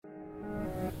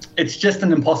it's just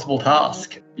an impossible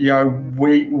task.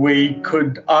 We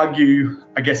could argue,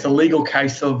 I guess, a legal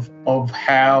case of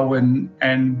how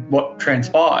and what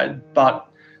transpired, but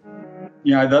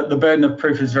the burden of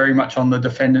proof is very much on the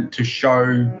defendant to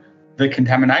show the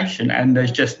contamination, and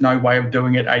there's just no way of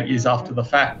doing it 8 years after the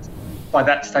fact. By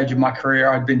that stage of my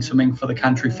career, I'd been swimming for the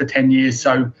country for 10 years,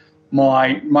 so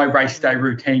my race day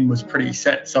routine was pretty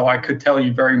set, so I could tell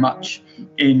you very much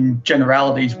in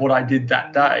generalities what I did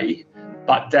that day,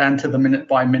 but down to the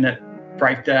minute-by-minute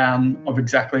breakdown of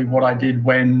exactly what I did,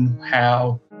 when,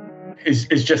 how, is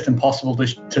just impossible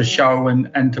to show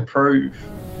and to prove.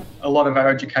 A lot of our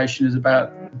education is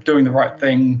about doing the right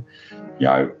thing,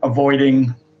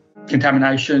 avoiding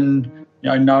contamination,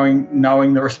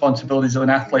 knowing the responsibilities of an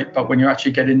athlete, but when you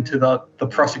actually get into the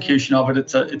prosecution of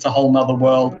it, it's a whole nother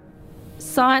world.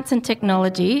 Science and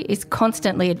technology is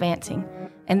constantly advancing,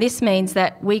 and this means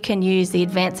that we can use the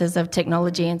advances of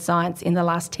technology and science in the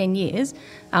last 10 years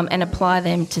and apply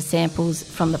them to samples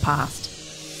from the past.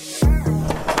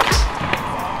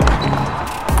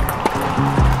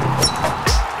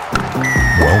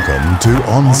 Welcome to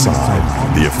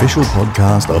Onside, the official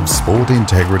podcast of Sport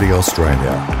Integrity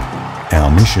Australia.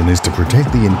 Our mission is to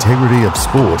protect the integrity of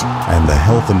sport and the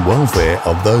health and welfare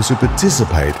of those who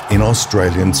participate in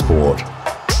Australian sport.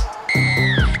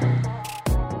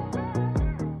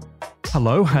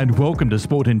 Hello and welcome to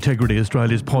Sport Integrity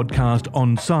Australia's podcast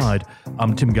Onside.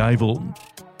 I'm Tim Gavel.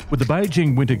 With the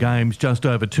Beijing Winter Games just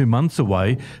over 2 months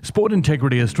away, Sport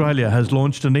Integrity Australia has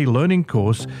launched an e-learning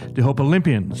course to help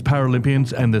Olympians,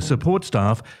 Paralympians and their support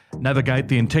staff navigate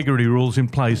the integrity rules in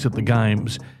place at the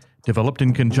Games. Developed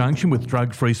in conjunction with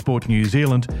Drug Free Sport New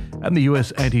Zealand and the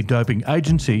US Anti-Doping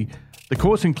Agency, the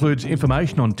course includes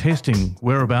information on testing,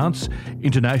 whereabouts,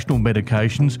 international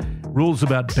medications, rules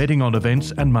betting betting on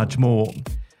events and much more.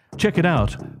 Check it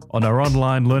out on our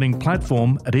online learning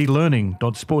platform at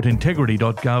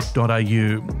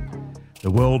elearning.sportintegrity.gov.au.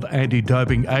 The World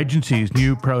Anti-Doping Agency's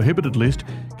new prohibited list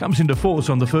comes into force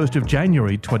on the 1st of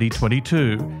January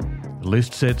 2022. The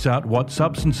list sets out what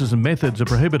substances and methods are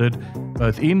prohibited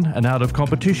both in and out of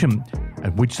competition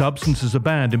and which substances are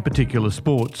banned in particular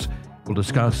sports. We'll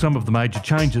discuss some of the major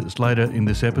changes later in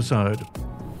this episode.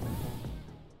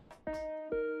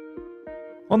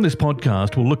 On this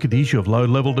podcast, we'll look at the issue of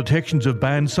low-level detections of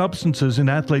banned substances in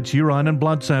athletes' urine and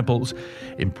blood samples.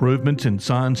 Improvements in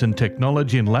science and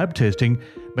technology and lab testing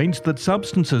means that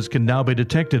substances can now be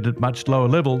detected at much lower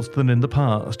levels than in the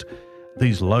past.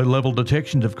 These low-level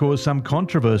detections have caused some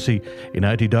controversy in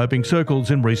anti-doping circles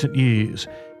in recent years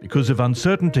because of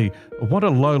uncertainty of what a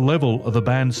low level of a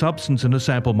banned substance in a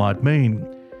sample might mean.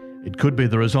 It could be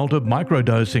the result of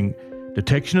microdosing,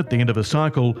 detection at the end of a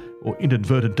cycle, or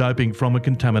inadvertent doping from a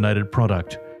contaminated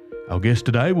product. Our guest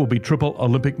today will be triple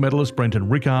Olympic medalist Brenton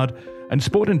Rickard and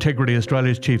Sport Integrity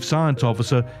Australia's Chief Science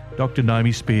Officer, Dr.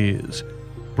 Naomi Spears.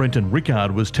 Brenton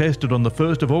Rickard was tested on the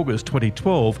 1st of August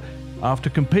 2012 after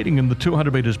competing in the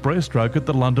 200 metres breaststroke at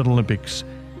the London Olympics.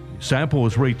 His sample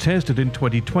was retested in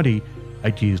 2020,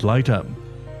 8 years later.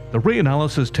 The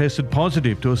reanalysis tested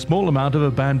positive to a small amount of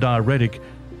a banned diuretic,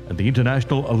 and the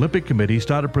International Olympic Committee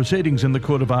started proceedings in the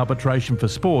Court of Arbitration for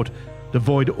Sport to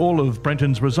void all of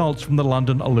Brenton's results from the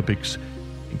London Olympics,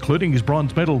 including his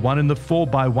bronze medal won in the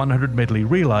 4x100 medley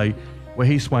relay, where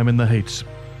he swam in the heats.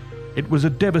 It was a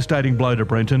devastating blow to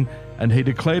Brenton, and he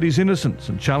declared his innocence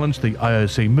and challenged the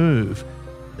IOC move.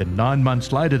 Then 9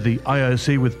 months later, the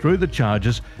IOC withdrew the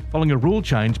charges following a rule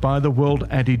change by the World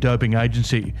Anti-Doping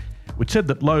Agency, which said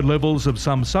that low levels of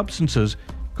some substances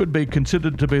could be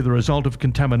considered to be the result of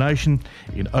contamination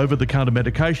in over-the-counter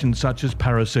medications such as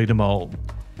paracetamol.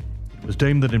 It was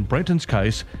deemed that in Brenton's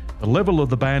case, the level of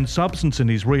the banned substance in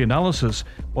his reanalysis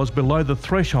was below the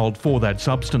threshold for that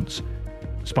substance.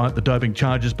 Despite the doping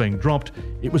charges being dropped,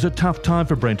 it was a tough time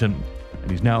for Brenton,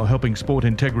 and he's now helping Sport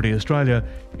Integrity Australia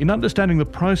in understanding the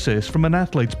process from an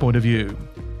athlete's point of view.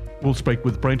 We'll speak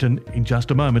with Brenton in just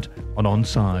a moment on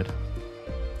Onside.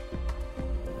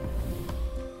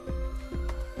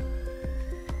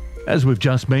 As we've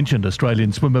just mentioned,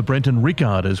 Australian swimmer Brenton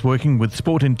Rickard is working with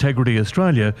Sport Integrity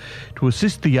Australia to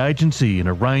assist the agency in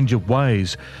a range of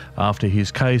ways after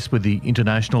his case with the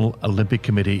International Olympic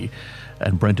Committee.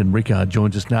 And Brenton Rickard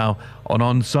joins us now on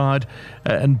Onside.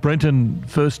 And Brenton,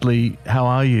 firstly, how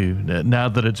are you now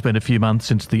that it's been a few months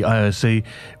since the IOC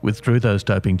withdrew those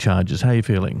doping charges? How are you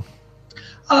feeling?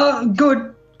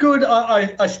 Good.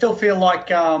 I still feel like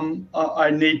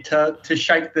I need to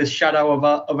shake the shadow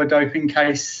of a doping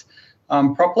case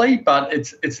properly, but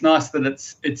it's nice that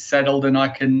it's settled and I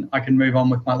can move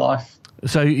on with my life.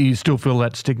 So you still feel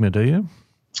that stigma, do you?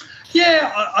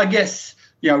 Yeah, I guess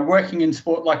working in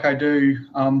sport like I do,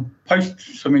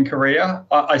 post-swimming career,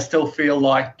 I still feel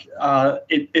like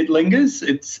it lingers.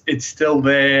 It's still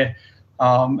there,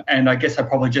 and I guess I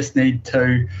probably just need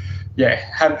to,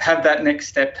 have that next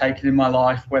step taken in my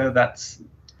life, whether that's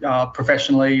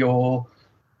professionally or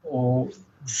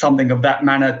something of that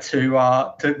manner,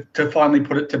 to finally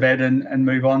put it to bed and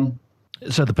move on.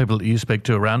 So the people that you speak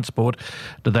to around sport,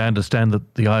 do they understand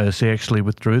that the IOC actually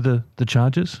withdrew the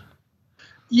charges?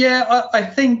 Yeah, I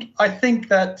think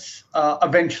that's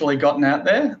eventually gotten out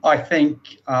there. I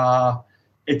think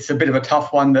it's a bit of a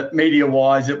tough one that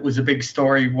media-wise it was a big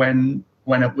story when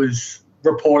it was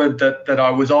reported that I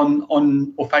was on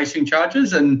or facing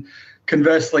charges, and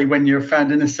conversely, when you're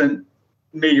found innocent,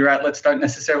 media outlets don't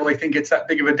necessarily think it's that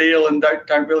big of a deal and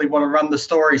don't really want to run the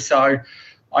story. So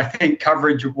I think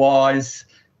coverage-wise,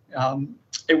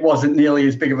 it wasn't nearly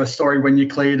as big of a story when you're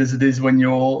cleared as it is when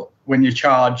you're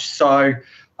charged. So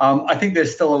I think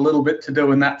there's still a little bit to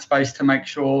do in that space to make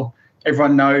sure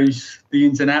everyone knows the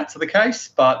ins and outs of the case.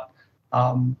 But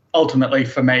ultimately,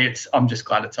 for me, I'm just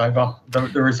glad it's over.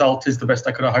 The result is the best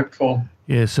I could have hoped for.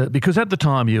 Yes, because at the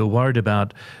time you were worried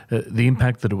about the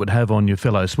impact that it would have on your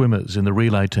fellow swimmers in the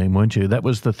relay team, weren't you? That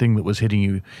was the thing that was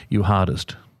hitting you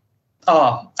hardest.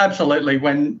 Oh, absolutely.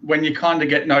 When you kind of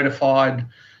get notified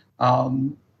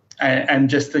and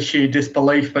just the sheer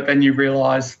disbelief, but then you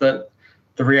realise that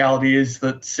the reality is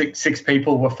that six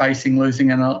people were facing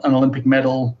losing an Olympic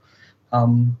medal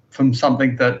from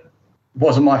something that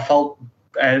wasn't my fault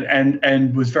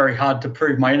and was very hard to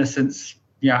prove my innocence,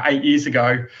 8 years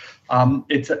ago.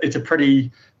 It's a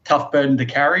pretty tough burden to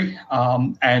carry,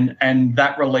 and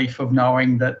that relief of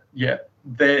knowing that,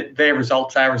 their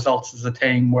results, our results as a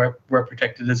team were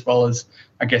protected, as well as,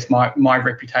 I guess, my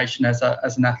reputation as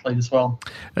an athlete as well.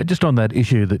 Just on that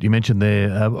issue that you mentioned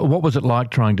there, what was it like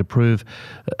trying to prove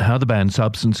how the banned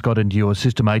substance got into your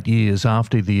system 8 years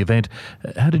after the event?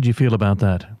 How did you feel about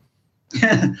that?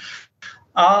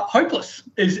 Hopeless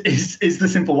is the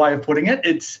simple way of putting it.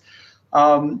 It's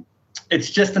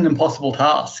just an impossible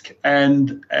task,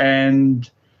 and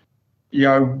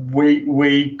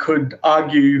we could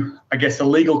argue, I guess, a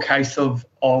legal case of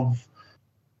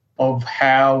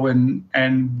how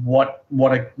and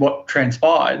what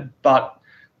transpired, but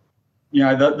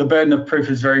the burden of proof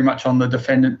is very much on the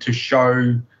defendant to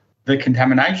show the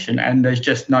contamination, and there's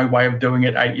just no way of doing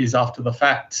it 8 years after the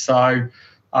fact. So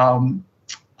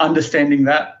understanding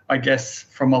that, I guess,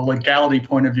 from a legality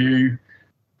point of view,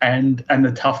 and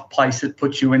the tough place it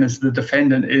puts you in as the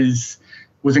defendant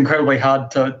was incredibly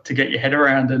hard to get your head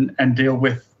around and deal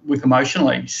with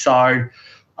emotionally. So,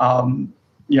 I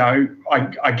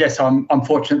guess I'm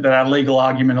fortunate that our legal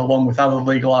argument, along with other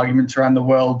legal arguments around the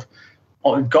world,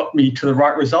 got me to the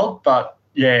right result. But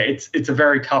yeah, it's a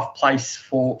very tough place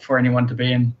for anyone to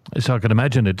be in. So I can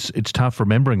imagine it's tough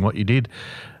remembering what you did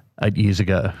 8 years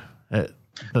ago. That's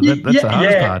the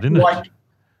hardest part, isn't it?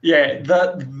 Yeah,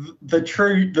 the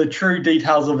true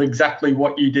details of exactly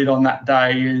what you did on that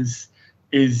day is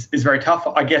very tough.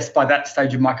 I guess by that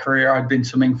stage of my career, I'd been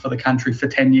swimming for the country for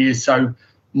 10 years, so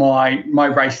my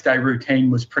race day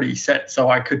routine was pretty set. So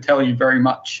I could tell you very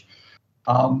much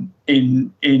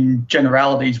in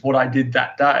generalities what I did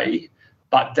that day,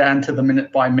 but down to the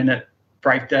minute by minute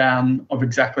breakdown of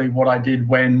exactly what I did,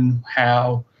 when,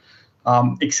 how,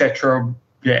 etc.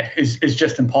 Is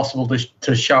just impossible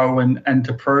to show and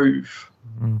to prove.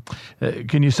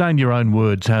 Can you say in your own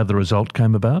words how the result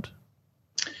came about?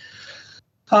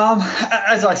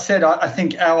 As I said, I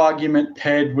think our argument,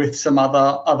 paired with some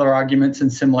other arguments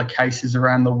in similar cases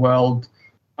around the world,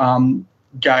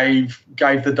 gave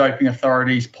the doping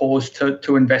authorities pause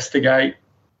to investigate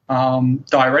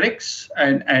diuretics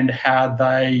and how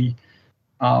they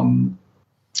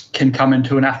can come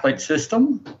into an athlete's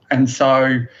system. And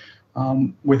so,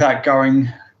 without going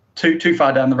too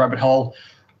far down the rabbit hole,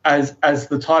 as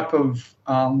the type of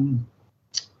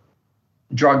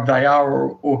drug they are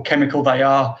or chemical they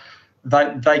are,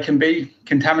 they can be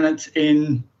contaminants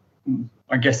in,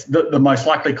 I guess, the most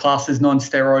likely class is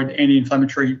non-steroid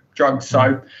anti-inflammatory drugs.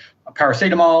 So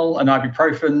paracetamol and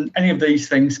ibuprofen, any of these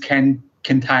things can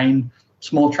contain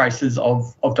small traces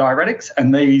of diuretics,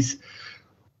 and these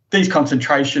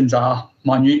concentrations are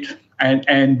minute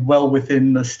and well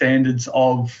within the standards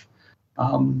of,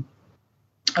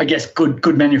 I guess,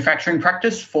 good manufacturing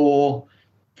practice for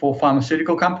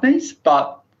pharmaceutical companies.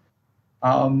 But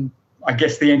I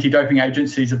guess the anti-doping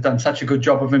agencies have done such a good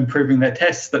job of improving their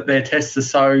tests that their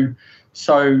tests are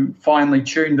so finely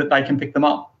tuned that they can pick them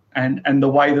up. And the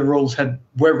way the rules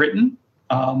were written,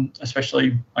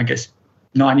 especially, I guess,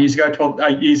 8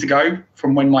 years ago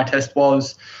from when my test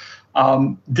was,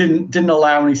 didn't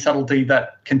allow any subtlety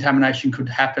that contamination could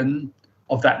happen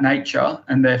of that nature,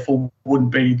 and therefore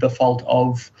wouldn't be the fault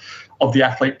of the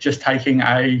athlete just taking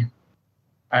a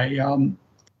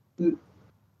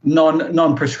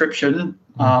non-prescription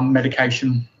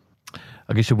medication.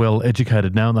 I guess you're well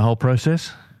educated now in the whole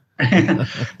process.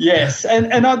 Yes,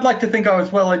 and I'd like to think I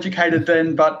was well educated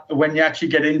then, but when you actually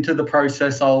get into the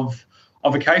process of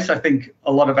a case, I think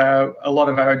a lot of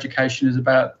our education is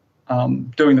about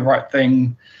doing the right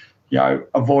thing,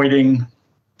 avoiding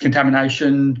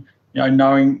contamination,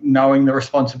 knowing the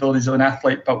responsibilities of an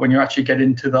athlete. But when you actually get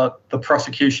into the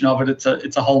prosecution of it,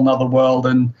 it's a whole nother world,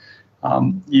 and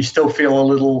you still feel a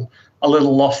little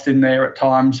lost in there at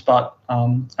times. But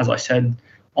as I said,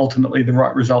 ultimately the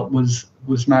right result was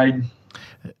made.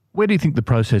 Where do you think the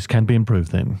process can be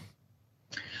improved then?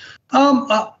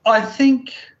 I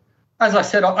think, as I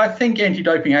said, I think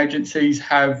anti-doping agencies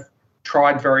have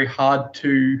tried very hard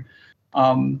to,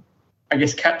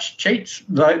 catch cheats.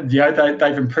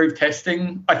 They've improved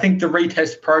testing. I think the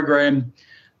retest program,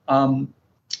 in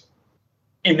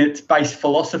its base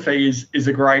philosophy, is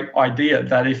a great idea.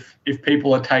 That if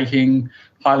people are taking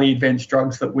highly advanced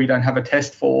drugs that we don't have a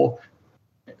test for,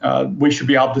 we should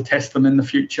be able to test them in the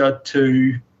future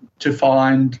to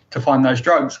find those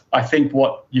drugs. I think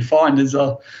what you find is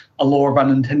a law of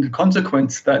unintended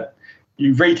consequence, that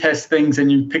you retest things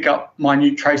and you pick up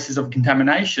minute traces of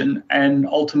contamination, and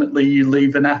ultimately you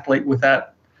leave an athlete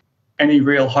without any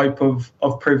real hope of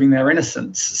proving their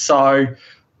innocence. So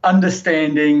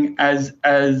understanding as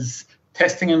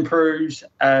testing improves,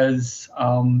 as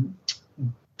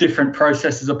different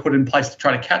processes are put in place to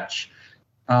try to catch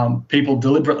people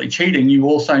deliberately cheating, you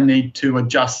also need to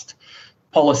adjust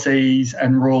policies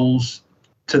and rules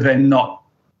to then not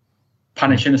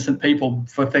punish innocent people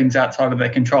for things outside of their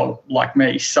control, like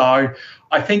me. So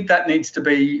I think that needs to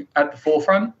be at the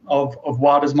forefront of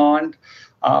WADA's mind.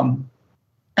 And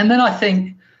then I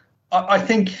think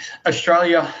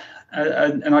Australia,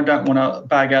 and I don't want to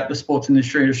bag out the sports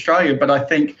industry in Australia, but I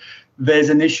think there's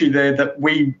an issue there that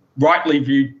we rightly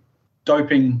view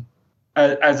doping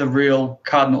as a real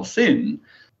cardinal sin,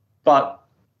 but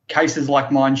cases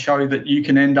like mine show that you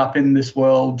can end up in this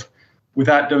world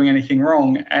without doing anything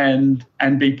wrong and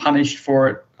be punished for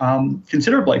it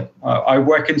considerably. I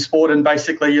work in sport, and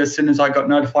basically as soon as I got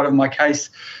notified of my case,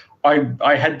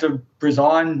 I had to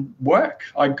resign work.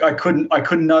 I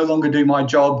couldn't no longer do my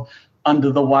job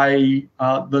under the way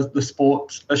the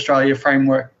Sports Australia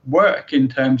framework work, in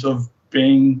terms of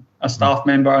being a staff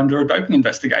member under a doping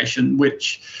investigation,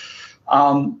 which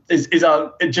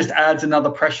it just adds another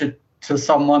pressure to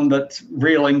someone that's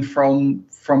reeling from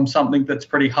something that's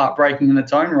pretty heartbreaking in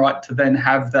its own right, to then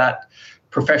have that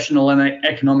professional and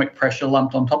economic pressure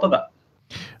lumped on top of that.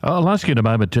 I'll ask you in a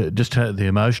moment to just the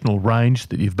emotional range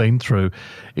that you've been through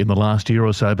in the last year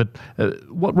or so, but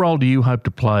what role do you hope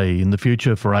to play in the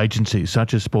future for agencies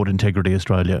such as Sport Integrity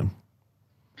Australia?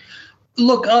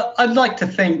 Look, I'd like to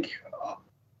think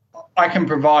I can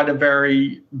provide a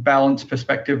very balanced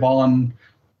perspective on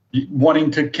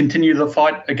wanting to continue the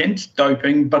fight against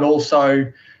doping, but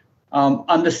also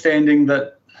understanding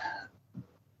that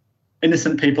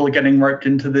innocent people are getting roped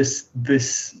into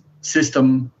this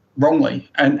system wrongly,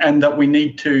 and that we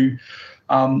need to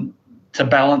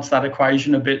balance that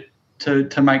equation a bit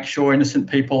to make sure innocent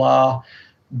people are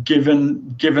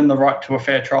given the right to a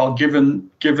fair trial, given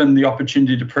the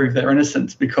opportunity to prove their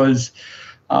innocence, because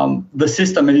the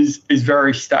system is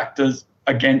very stacked as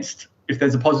against. If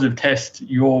there's a positive test,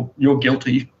 you're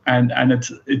guilty, and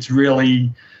it's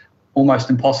really almost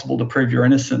impossible to prove your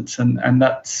innocence, and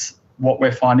that's what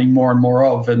we're finding more and more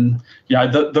of. And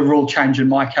the rule change in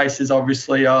my case is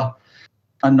obviously a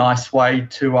nice way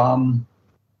to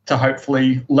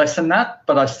hopefully lessen that,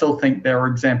 but I still think there are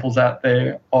examples out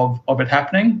there of it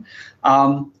happening.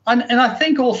 And I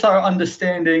think also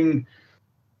understanding,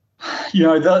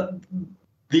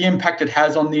 the impact it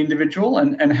has on the individual,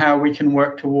 and how we can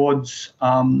work towards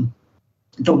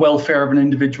the welfare of an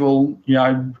individual.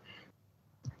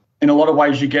 In a lot of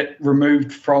ways, you get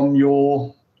removed from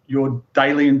your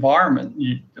daily environment.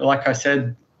 Like I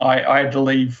said, I had to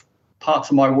leave parts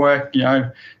of my work.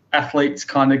 Athletes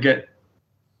kind of get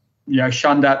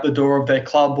shunned out the door of their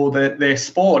club or their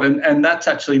sport, and that's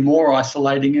actually more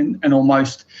isolating and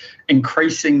almost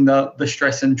increasing the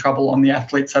stress and trouble on the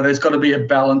athlete. So there's got to be a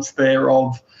balance there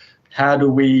of how do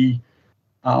we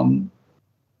let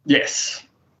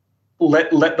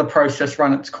the process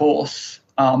run its course,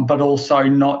 but also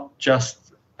not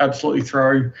just absolutely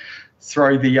throw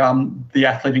the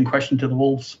athlete in question to the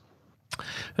wolves.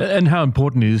 And how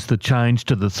important is the change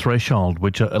to the threshold,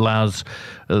 which allows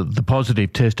the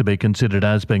positive test to be considered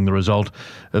as being the result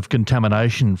of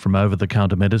contamination from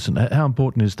over-the-counter medicine? How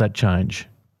important is that change?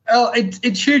 Well,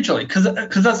 it's hugely, because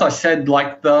as I said,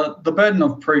 like the burden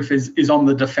of proof is on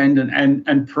the defendant,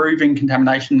 and proving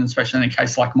contamination, especially in a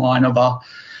case like mine of a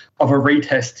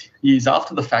retest years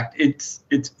after the fact, it's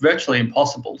virtually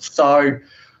impossible. So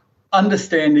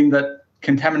understanding that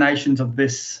contaminations of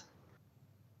this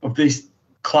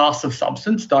class of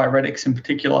substance, diuretics in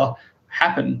particular,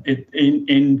 happen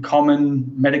in common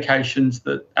medications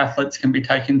that athletes can be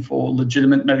taken for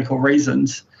legitimate medical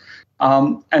reasons,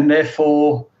 and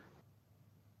therefore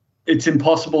it's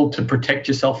impossible to protect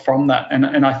yourself from that.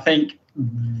 And I think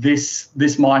this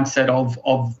mindset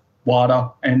of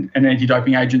WADA and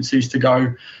anti-doping agencies to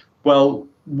go, well,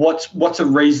 what's a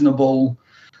reasonable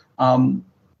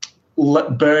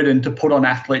burden to put on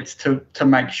athletes to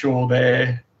make sure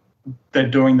they're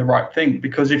doing the right thing?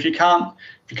 Because if you can't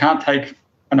take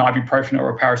an ibuprofen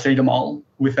or a paracetamol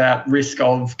without risk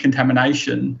of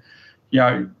contamination,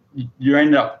 you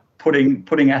end up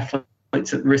putting athletes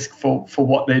at risk for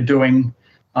what they're doing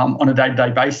on a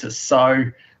day-to-day basis. So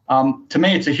to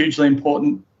me, it's a hugely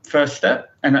important first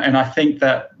step, and I think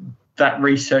that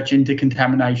research into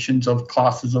contaminations of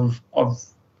classes of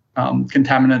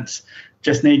contaminants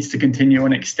just needs to continue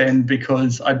and extend,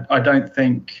 because I don't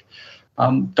think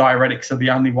diuretics are the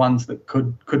only ones that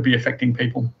could be affecting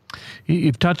people.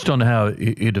 You've touched on how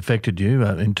it affected you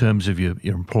in terms of your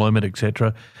employment,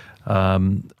 etc.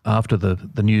 After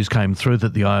the news came through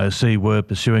that the IOC were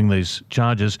pursuing these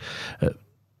charges.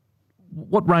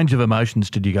 What range of emotions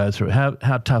did you go through? How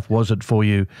tough was it for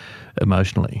you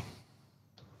emotionally?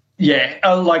 Yeah,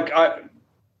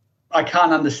 I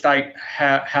can't understate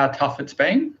how tough it's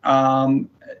been.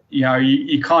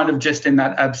 You kind of just in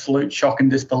that absolute shock and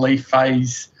disbelief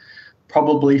phase,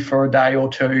 probably for a day or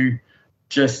two,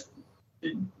 just,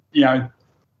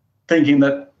 thinking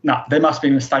that, no, there must be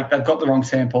a mistake. They've got the wrong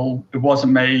sample. It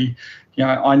wasn't me.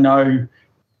 I know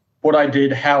what I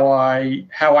did, how I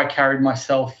carried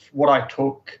myself, what I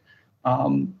took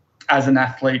as an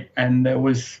athlete, and there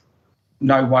was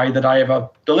no way that I ever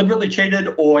deliberately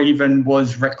cheated or even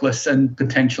was reckless and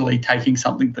potentially taking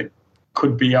something that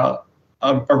could be a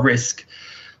risk.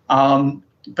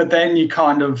 But then you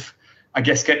kind of, I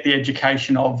guess, get the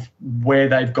education of where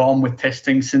they've gone with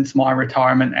testing since my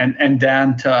retirement, and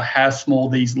down to how small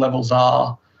these levels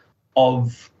are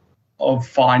of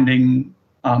finding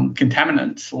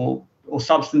contaminants or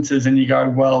substances. And you go,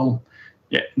 well,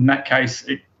 yeah, in that case,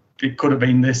 it could have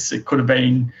been this, it could have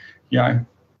been,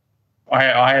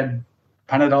 I had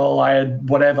Panadol, I had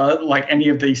whatever, like any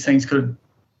of these things could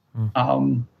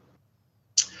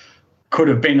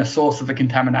have been a source of the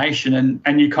contamination.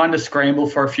 And you kind of scramble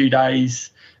for a few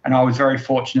days. And I was very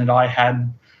fortunate. I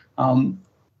had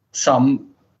some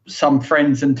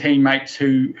friends and teammates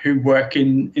who work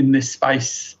in this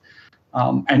space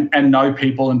and know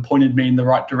people, and pointed me in the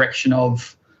right direction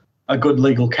of a good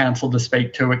legal counsel to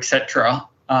speak to, etc.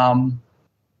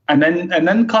 And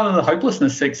then kind of the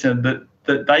hopelessness section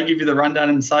that they give you the rundown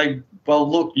and say, well,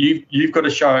 look, you've got to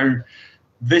show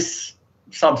this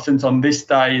substance on this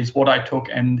day is what I took,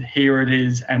 and here it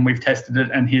is, and we've tested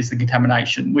it, and here's the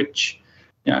contamination, which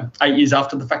 8 years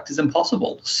after the fact is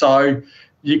impossible. So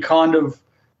you kind of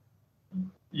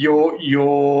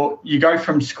you go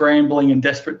from scrambling and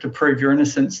desperate to prove your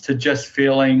innocence to just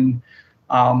feeling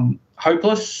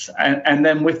hopeless, and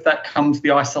then with that comes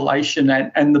the isolation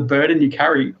and the burden you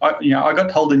carry. I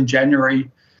got told in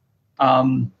January,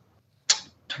 I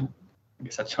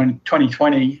guess that's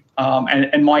 2020,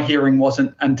 and my hearing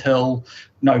wasn't until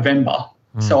November.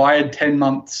 So I had 10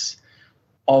 months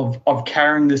of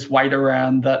carrying this weight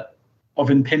around, that of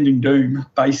impending doom,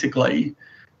 basically,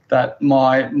 that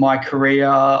my career,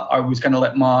 I was going to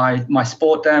let my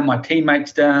sport down, my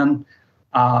teammates down,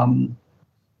 and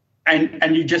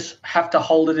you just have to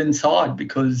hold it inside,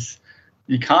 because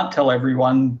you can't tell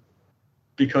everyone,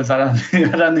 because that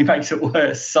only makes it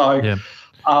worse. So yeah.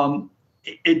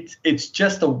 It's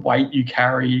just a weight you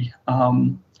carry,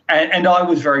 and I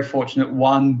was very fortunate.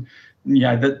 One,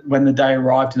 that when the day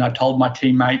arrived and I told my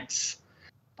teammates,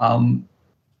 they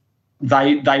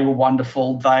were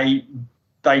wonderful. They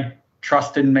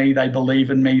trust in me. They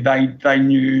believe in me. They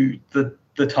knew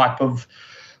the type of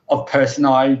person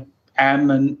I am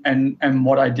and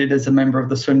what I did as a member of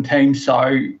the swim team.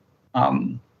 So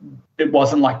it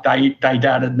wasn't like they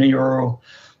doubted me or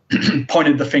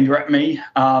pointed the finger at me.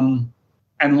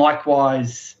 And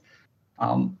likewise,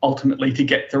 ultimately, to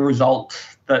get the result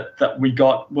that we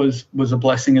got was a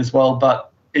blessing as well.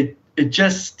 But it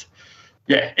just,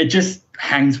 it just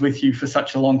hangs with you for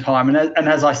such a long time. And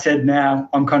as I said, now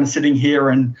I'm kind of sitting here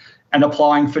and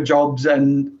applying for jobs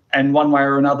and one way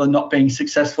or another not being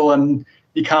successful, and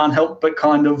you can't help but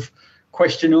kind of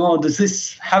question, does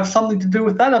this have something to do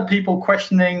with that? Are people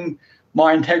questioning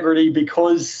my integrity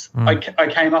because I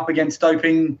came up against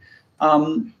doping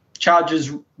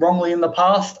charges wrongly in the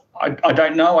past? I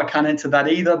don't know. I can't answer that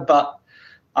either. But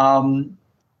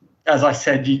as I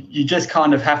said, you just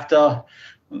kind of have to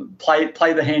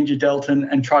play the hand you're dealt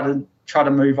and try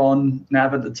to move on now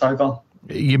that it's over.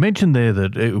 You mentioned there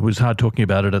that it was hard talking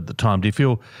about it at the time. Do you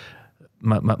feel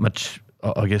much,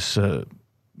 I guess,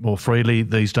 more freely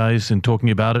these days in talking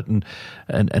about it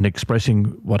and expressing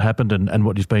what happened and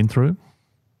what you've been through?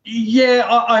 Yeah,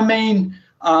 I mean,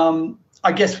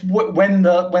 I guess when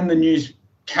the news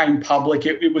came public,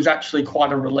 it was actually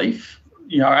quite a relief.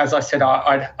 As I said,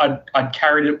 I'd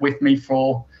carried it with me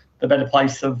for the better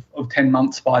place of 10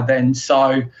 months by then.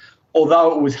 So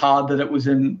although it was hard that it was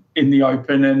in the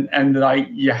open and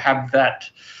that you have that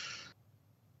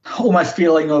almost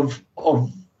feeling of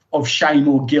shame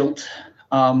or guilt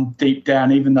deep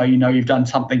down, even though you've done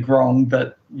something wrong,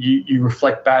 that you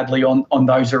reflect badly on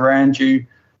those around you.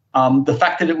 The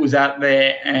fact that it was out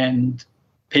there and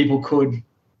people could,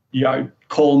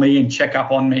 call me and check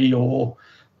up on me, or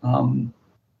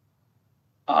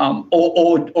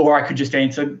I could just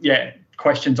answer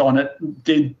questions on it,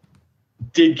 did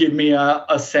give me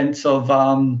a sense of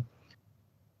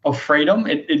freedom.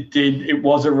 It did. It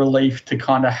was a relief to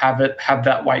kind of have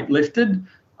that weight lifted.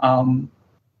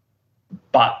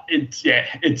 But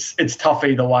it's tough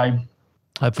either way.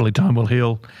 Hopefully time will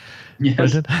heal.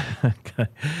 Yes. Okay.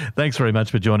 Thanks very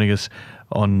much for joining us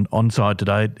on Onside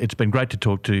today. It's been great to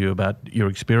talk to you about your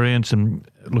experience, and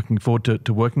looking forward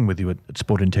to working with you at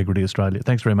Sport Integrity Australia.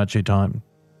 Thanks very much for your time.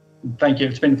 Thank you.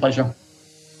 It's been a pleasure.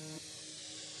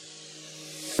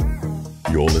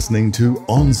 You're listening to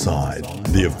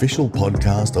Onside, the official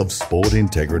podcast of Sport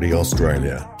Integrity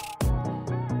Australia.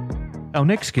 Our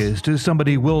next guest is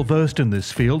somebody well versed in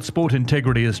this field, Sport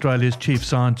Integrity Australia's Chief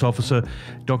Science Officer,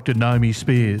 Dr. Naomi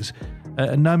Spears.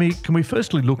 Naomi, can we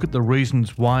firstly look at the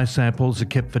reasons why samples are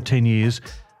kept for 10 years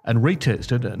and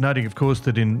retested, noting, of course,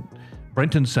 that in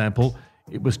Brenton's sample,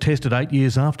 it was tested 8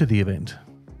 years after the event?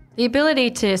 The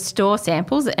ability to store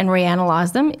samples and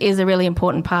reanalyse them is a really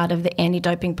important part of the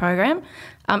anti-doping program,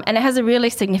 and it has a really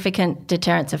significant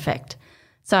deterrence effect.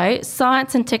 So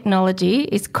science and technology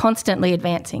is constantly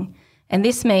advancing, and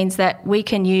this means that we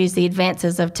can use the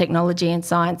advances of technology and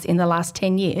science in the last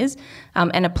 10 years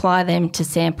and apply them to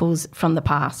samples from the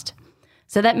past.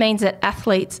 So that means that doping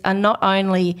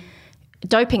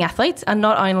athletes are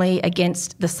not only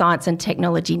against the science and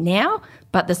technology now,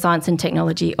 but the science and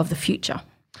technology of the future.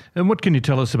 And what can you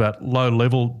tell us about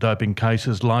low-level doping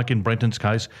cases, like in Brenton's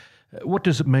case? What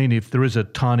does it mean if there is a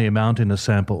tiny amount in a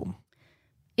sample?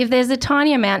 If there's a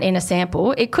tiny amount in a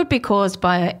sample, it could be caused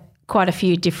by quite a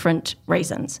few different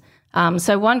reasons.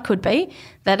 So one could be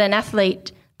that an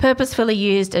athlete purposefully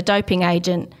used a doping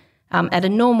agent at a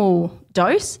normal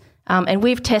dose, and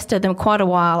we've tested them quite a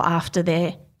while after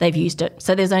they've used it.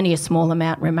 So there's only a small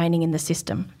amount remaining in the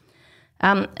system.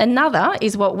 Another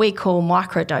is what we call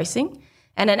microdosing,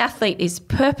 and an athlete is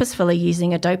purposefully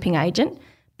using a doping agent,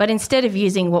 but instead of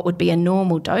using what would be a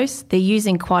normal dose, they're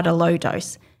using quite a low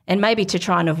dose, and maybe to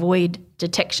try and avoid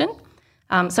detection.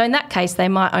 So in that case, they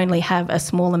might only have a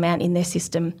small amount in their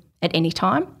system at any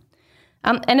time.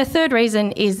 And a third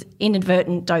reason is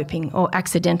inadvertent doping or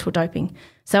accidental doping.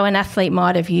 So an athlete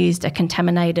might have used a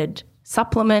contaminated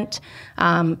supplement,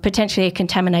 potentially a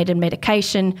contaminated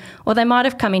medication, or they might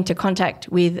have come into contact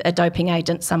with a doping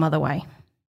agent some other way.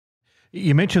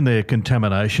 You mentioned there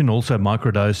contamination, also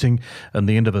microdosing, and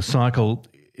the end of a cycle.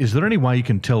 Is there any way you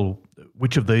can tell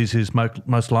which of these is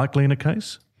most likely in a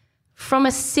case? From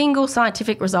a single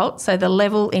scientific result, so the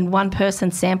level in one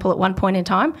person's sample at one point in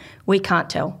time, we can't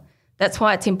tell. That's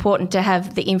why it's important to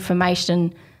have the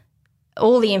information,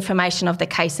 all the information of the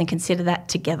case, and consider that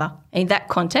together. In that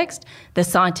context, the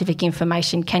scientific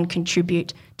information can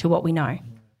contribute to what we know.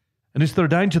 And is there a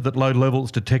danger that low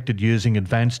levels detected using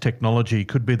advanced technology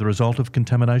could be the result of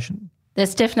contamination?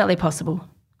 That's definitely possible.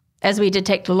 As we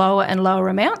detect lower and lower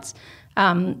amounts,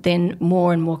 then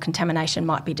more and more contamination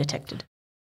might be detected.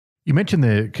 You mentioned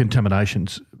there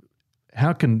contaminations.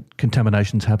 How can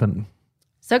contaminations happen?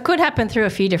 So it could happen through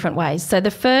a few different ways. So the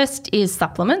first is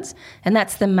supplements, and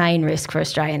that's the main risk for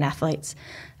Australian athletes.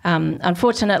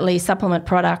 Unfortunately, supplement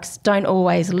products don't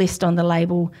always list on the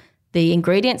label the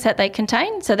ingredients that they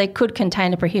contain. So they could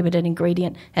contain a prohibited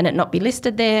ingredient and it not be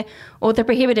listed there, or the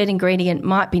prohibited ingredient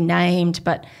might be named,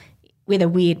 but with a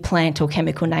weird plant or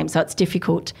chemical name, so it's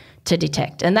difficult to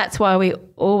detect. And that's why we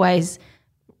always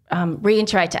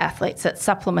reiterate to athletes that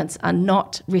supplements are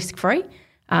not risk-free,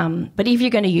 but if you're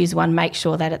going to use one, make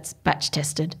sure that it's batch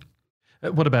tested.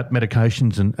 What about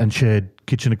medications and shared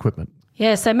kitchen equipment?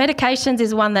 Yeah, so medications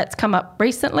is one that's come up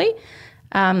recently,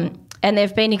 and there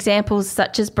have been examples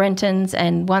such as Brenton's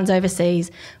and ones overseas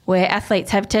where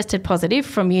athletes have tested positive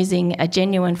from using a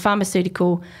genuine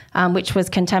pharmaceutical which was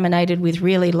contaminated with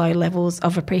really low levels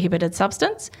of a prohibited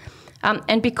substance.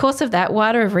 And because of that,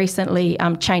 WADA have recently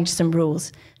changed some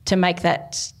rules to make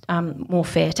that more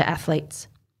fair to athletes.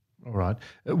 All right.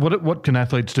 What can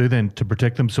athletes do then to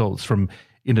protect themselves from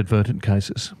inadvertent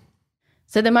cases?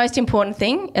 So the most important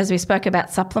thing, as we spoke about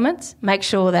supplements, make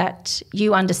sure that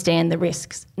you understand the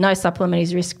risks. No supplement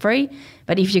is risk-free,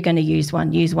 but if you're going to use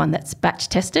one that's batch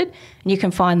tested, and you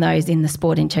can find those in the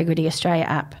Sport Integrity Australia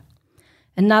app.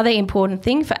 Another important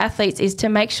thing for athletes is to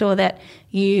make sure that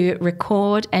you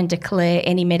record and declare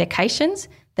any medications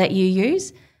that you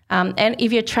use. And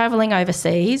if you're travelling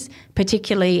overseas,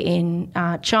 particularly in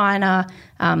China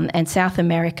and South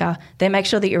America, then make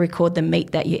sure that you record the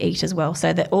meat that you eat as well,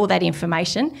 so that all that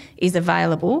information is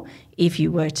available if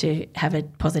you were to have a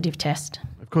positive test.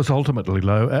 Of course, ultimately,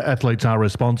 athletes are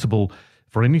responsible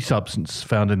for any substance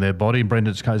found in their body. In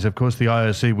Brenton's case, of course, the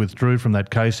IOC withdrew from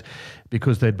that case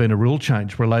because there'd been a rule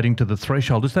change relating to the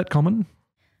threshold. Is that common?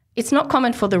 It's not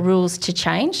common for the rules to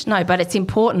change, no, but it's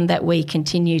important that we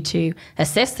continue to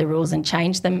assess the rules and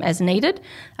change them as needed.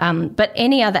 But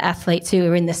any other athletes who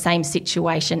are in the same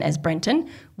situation as Brenton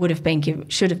would have been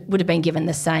given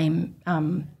the same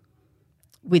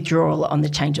withdrawal on the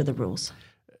change of the rules.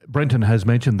 Brenton has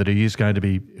mentioned that he is going to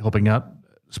be helping out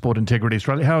Sport Integrity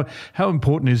Australia. How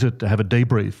important is it to have a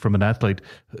debrief from an athlete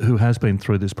who has been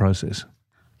through this process?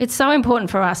 It's so important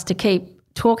for us to keep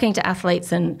talking to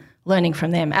athletes and learning from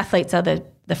them. Athletes are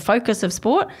the focus of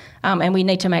sport, and we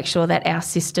need to make sure that our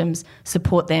systems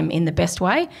support them in the best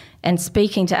way. And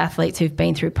speaking to athletes who've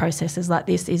been through processes like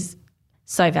this is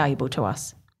so valuable to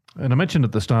us. And I mentioned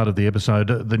at the start of the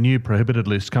episode, the new prohibited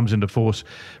list comes into force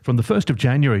from the 1st of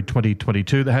January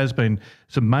 2022. There has been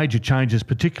some major changes,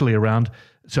 particularly around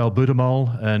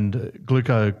salbutamol and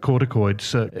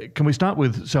glucocorticoids. Can we start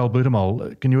with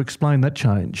salbutamol? Can you explain that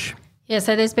change? Yeah,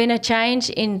 so there's been a change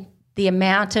in the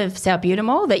amount of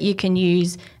salbutamol that you can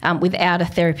use without a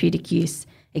therapeutic use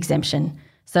exemption.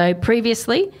 So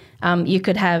previously, you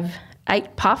could have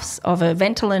 8 puffs of a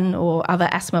Ventolin or other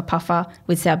asthma puffer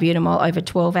with salbutamol over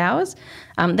 12 hours.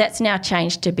 That's now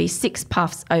changed to be 6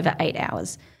 puffs over 8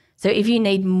 hours. So if you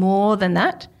need more than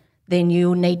that, then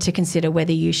you'll need to consider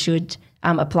whether you should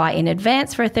apply in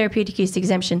advance for a therapeutic use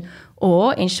exemption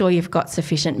or ensure you've got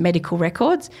sufficient medical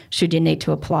records should you need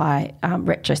to apply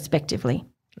retrospectively.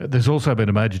 There's also been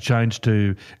a major change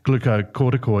to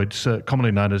glucocorticoids,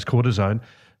 commonly known as cortisone,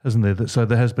 hasn't there? So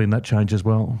there has been that change as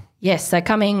well. Yes, so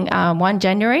coming 1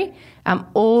 January,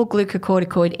 all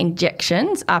glucocorticoid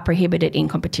injections are prohibited in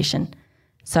competition.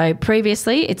 So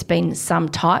previously it's been some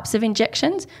types of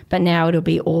injections, but now it'll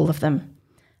be all of them.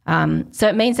 So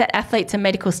it means that athletes and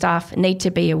medical staff need to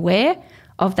be aware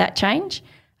of that change.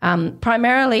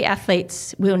 Primarily,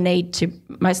 athletes will need to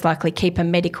most likely keep a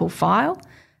medical file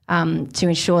to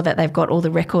ensure that they've got all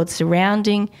the records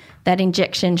surrounding that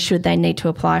injection should they need to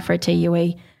apply for a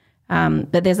TUE.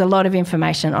 But there's a lot of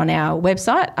information on our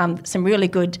website, some really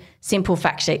good simple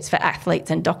fact sheets for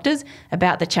athletes and doctors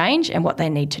about the change and what they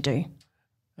need to do.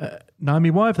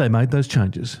 Naomi, why have they made those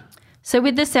changes? So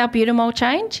with the salbutamol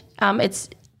change, it's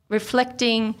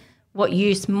reflecting what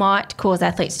use might cause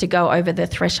athletes to go over the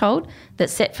threshold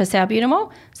that's set for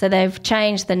salbutamol. So they've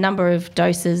changed the number of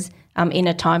doses in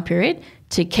a time period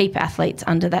to keep athletes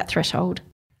under that threshold.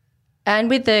 And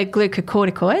with the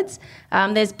glucocorticoids,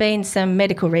 there's been some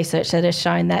medical research that has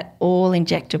shown that all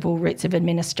injectable routes of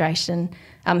administration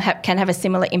can have a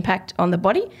similar impact on the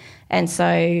body. And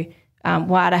so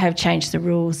WADA have changed the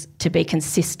rules to be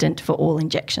consistent for all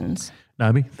injections.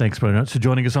 Naomi, thanks very much for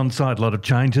joining us on site. A lot of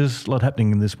changes, a lot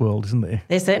happening in this world, isn't there?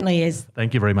 There certainly is.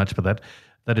 Thank you very much for that.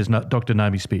 That is Dr.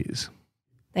 Naomi Spears.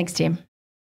 Thanks, Tim.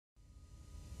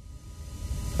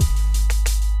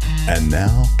 And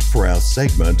now for our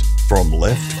segment From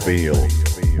Left Field,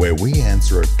 where we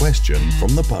answer a question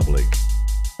from the public.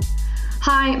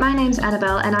 Hi, my name's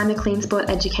Annabelle and I'm a clean sport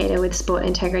educator with Sport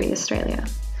Integrity Australia.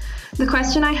 The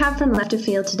question I have from left of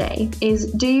field today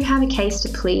is, do you have a case to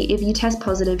plead if you test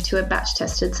positive to a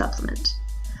batch-tested supplement?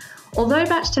 Although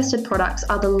batch-tested products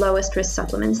are the lowest risk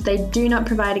supplements, they do not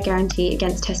provide a guarantee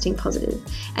against testing positive,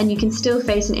 and you can still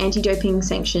face an anti-doping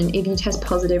sanction if you test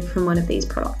positive from one of these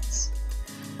products.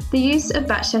 The use of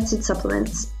batch-tested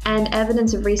supplements and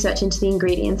evidence of research into the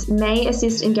ingredients may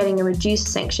assist in getting a reduced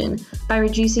sanction by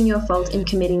reducing your fault in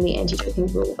committing the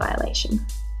anti-doping rule violation.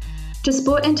 To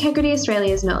Sport Integrity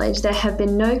Australia's knowledge, there have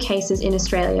been no cases in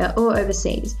Australia or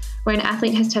overseas where an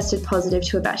athlete has tested positive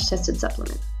to a batch-tested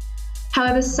supplement.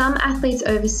 However, some athletes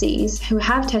overseas who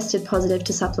have tested positive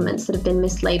to supplements that have been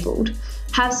mislabelled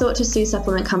have sought to sue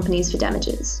supplement companies for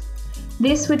damages.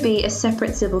 This would be a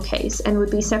separate civil case and would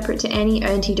be separate to any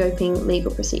anti-doping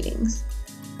legal proceedings.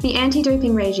 The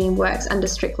anti-doping regime works under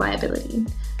strict liability.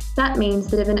 That means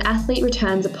that if an athlete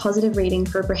returns a positive reading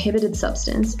for a prohibited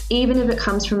substance, even if it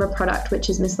comes from a product which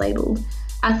is mislabelled,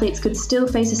 athletes could still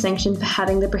face a sanction for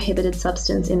having the prohibited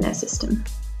substance in their system.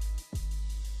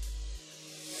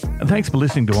 And thanks for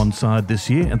listening to Onside this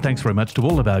year, and thanks very much to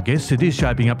all of our guests. It is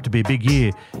shaping up to be a big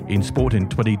year in sport in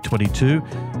 2022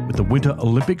 with the Winter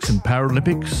Olympics and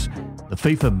Paralympics, the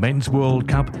FIFA Men's World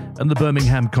Cup and the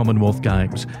Birmingham Commonwealth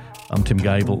Games. I'm Tim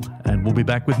Gable, and we'll be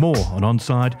back with more on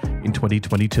Onside in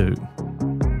 2022.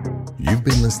 You've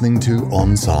been listening to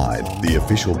Onside, the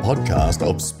official podcast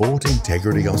of Sport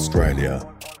Integrity Australia.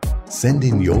 Send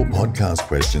in your podcast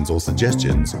questions or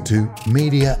suggestions to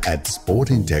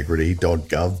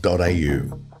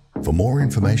media@sportintegrity.gov.au. For more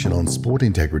information on Sport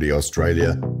Integrity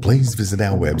Australia, please visit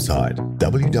our website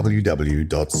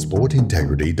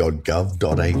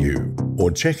www.sportintegrity.gov.au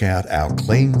or check out our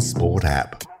Clean Sport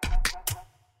app.